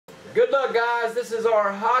Good luck, guys. This is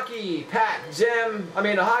our hockey pack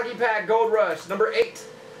a hockey pack gold rush number 8.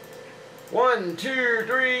 1, 2,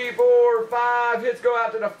 3, 4, 5 hits go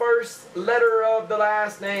out to the first letter of the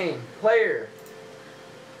last name. Player.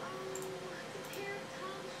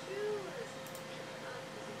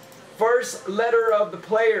 First letter of the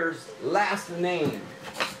player's last name.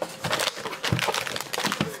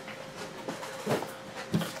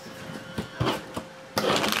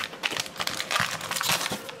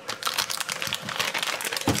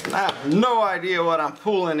 I have no idea what I'm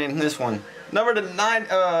pulling in this one. Number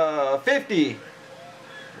 50.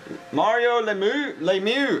 Mario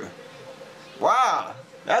Lemieux. Wow,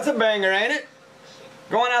 that's a banger, ain't it?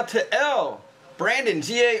 Going out to L. Brandon,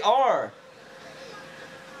 G-A-R.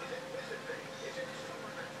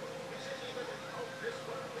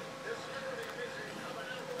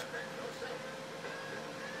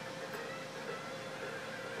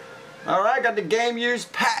 Alright, got the game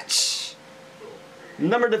used patch.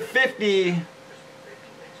 Number 50.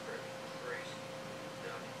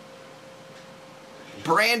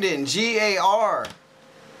 Brandon, G-A-R.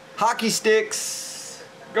 Hockey sticks.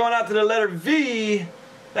 Going out to the letter V.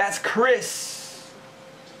 That's Chris.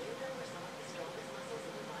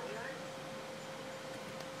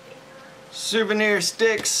 Souvenir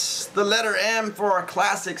sticks. The letter M for our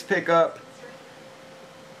classics pickup.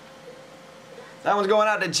 That one's going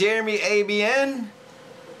out to Jeremy ABN.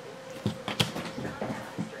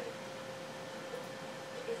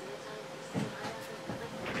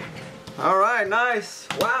 Alright, nice.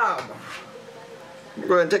 Wow. I'm going to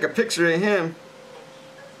go ahead and take a picture of him.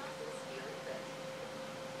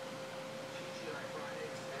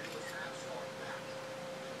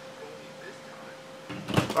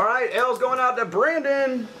 Alright, L's going out to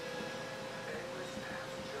Brandon.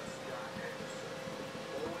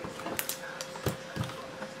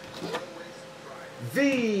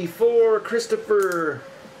 V for Christopher.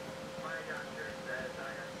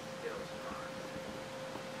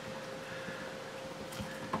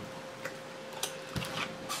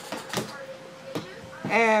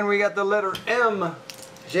 And we got the letter M,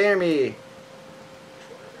 Jeremy.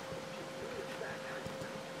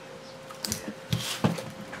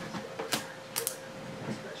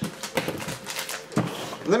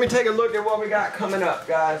 Let me take a look at what we got coming up,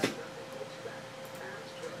 guys.